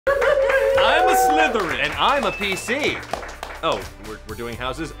Slytherin. And I'm a PC. Oh, we're doing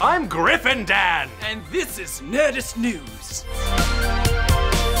houses. I'm Griffin Dan. And this is Nerdist News.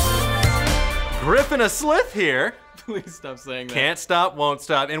 Griffin a Slith here. Please stop saying that. Can't stop, won't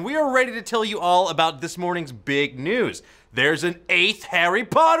stop. And we are ready to tell you all about this morning's big news. There's an 8th Harry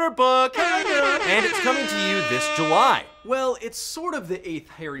Potter book. And it's coming to you this July. Well, it's sort of the 8th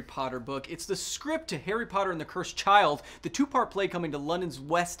Harry Potter book. It's the script to Harry Potter and the Cursed Child, the 2-part play coming to London's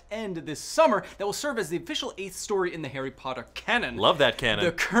West End this summer that will serve as the official 8th story in the Harry Potter canon. Love that canon.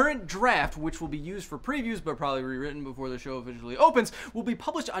 The current draft, which will be used for previews but probably rewritten before the show officially opens, will be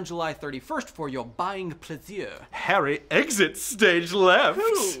published on July 31st for your buying pleasure. Harry exits stage left.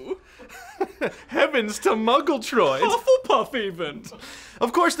 Who? Heavens to Muggletroid. Hufflepuff even.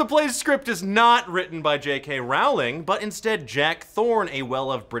 Of course, the play's script is not written by J.K. Rowling, but instead Jack Thorne, a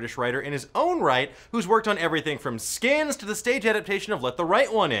well-loved British writer in his own right, who's worked on everything from Skins to the stage adaptation of Let the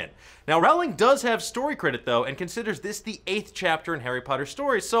Right One In. Now, Rowling does have story credit, though, and considers this the 8th chapter in Harry Potter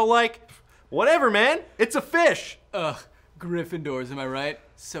story, so, like, whatever, man. It's a fish. Ugh, Gryffindors, am I right?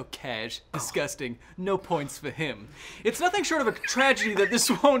 So cash, disgusting, no points for him. It's nothing short of a tragedy that this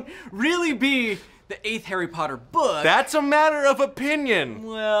won't really be the 8th Harry Potter book. That's a matter of opinion.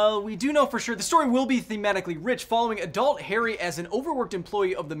 Well, we do know for sure the story will be thematically rich, following adult Harry as an overworked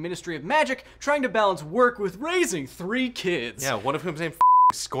employee of the Ministry of Magic, trying to balance work with raising 3 kids. Yeah, one of whom's named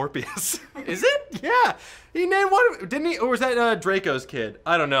Scorpius. Is it? Yeah, he named one of, didn't he? Or was that Draco's kid?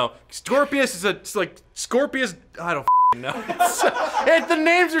 I don't know. Scorpius is it's like, Scorpius, I don't know. The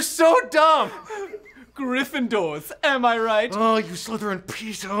names are so dumb. Gryffindors, am I right? Oh, you Slytherin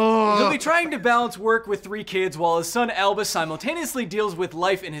piece. Oh. He'll be trying to balance work with 3 kids while his son Albus simultaneously deals with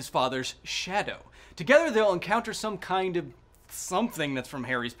life in his father's shadow. Together they'll encounter some kind of something that's from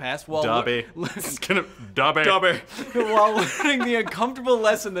Harry's past while Dobby. It's gonna Dobby. while learning the uncomfortable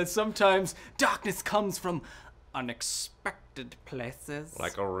lesson that sometimes darkness comes from unexpected places.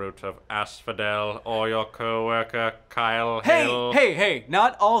 Like a root of asphodel or your co-worker Kyle Hill. Hey,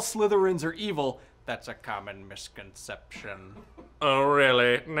 not all Slytherins are evil. That's a common misconception. Oh,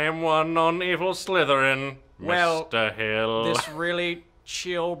 really? Name one non-evil Slytherin, Well, Mr. Hill. This really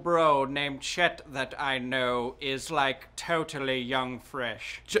chill bro named Chet that I know is like totally young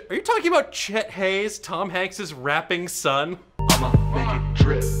fresh. Are you talking about Chet Hayes, Tom Hanks' rapping son? I'ma make it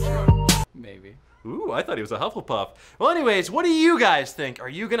drip. Maybe. Ooh, I thought he was a Hufflepuff. Well, anyways, what do you guys think? Are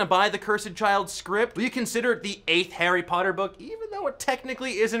you gonna buy the Cursed Child script? Will you consider it the 8th Harry Potter book, even though it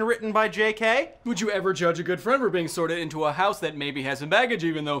technically isn't written by J.K.? Would you ever judge a good friend for being sorted into a house that maybe has some baggage,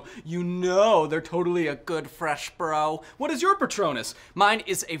 even though you know they're totally a good fresh bro? What is your Patronus? Mine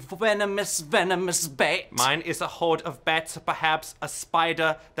is a venomous bat. Mine is a horde of bats, perhaps a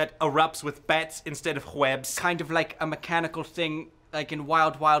spider that erupts with bats instead of webs. Kind of like a mechanical thing, like in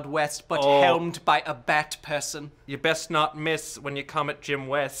Wild Wild West, but helmed by a bat person. You best not miss when you come at Jim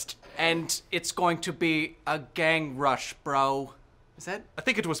West. And it's going to be a gang rush, bro. Is that? I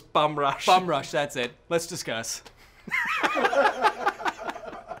think it was Bum Rush. Bum rush, that's it. Let's discuss. Take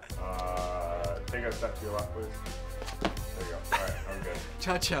a step to your left, please. There you go. All right, I'm good.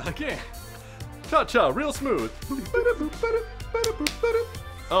 Cha-cha again. Cha-cha, real smooth.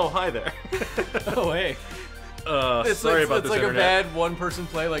 Oh, hi there. Oh, hey. Sorry about this It's like internet. a bad one-person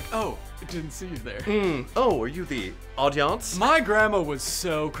play, like, oh, I didn't see you there. Oh, are you the audience? My grandma was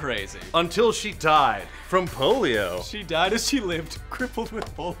so crazy. Until she died from polio. She died as she lived, crippled with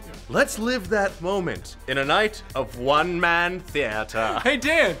polio. Let's live that moment in a night of one-man theater. Hey,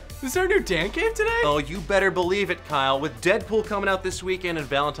 Dan, is there a new Dan Cave today? Oh, you better believe it, Kyle. With Deadpool coming out this weekend and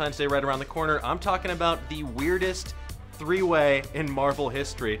Valentine's Day right around the corner, I'm talking about the weirdest 3-way in Marvel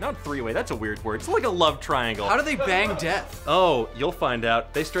history. Not 3-way, that's a weird word. It's like a love triangle. How do they bang death? Oh, you'll find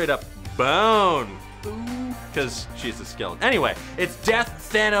out. They straight up bone. Because she's a skeleton. Anyway, it's Death,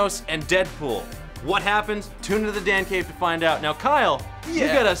 Thanos, and Deadpool. What happens? Tune into the Dan Cave to find out. Now, Kyle, you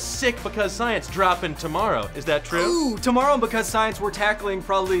got a Sick Because Science dropping tomorrow. Is that true? Ooh, tomorrow on Because Science, we're tackling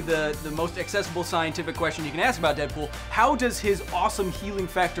probably the most accessible scientific question you can ask about Deadpool. How does his awesome healing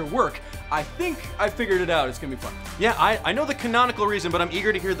factor work? I think I figured it out. It's gonna be fun. Yeah, I know the canonical reason, but I'm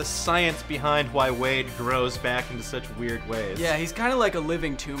eager to hear the science behind why Wade grows back into such weird ways. Yeah, he's kind of like a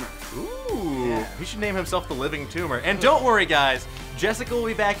living tumor. Ooh, Yeah. he should name himself the Living Tumor. And don't worry, guys. Jessica will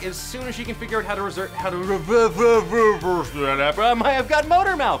be back as soon as she can figure out how to reverse that. I've got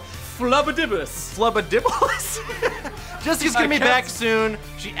motor mouth. Flubbadibus. Flubbadibus? Jessica's gonna be back soon.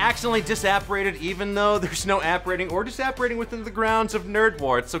 She accidentally disapparated even though there's no apparating or disapparating within the grounds of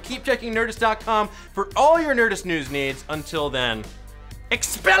Nerdwart. So keep checking Nerdist.com for all your Nerdist news needs. Until then,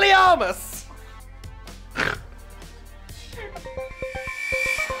 Expelliarmus!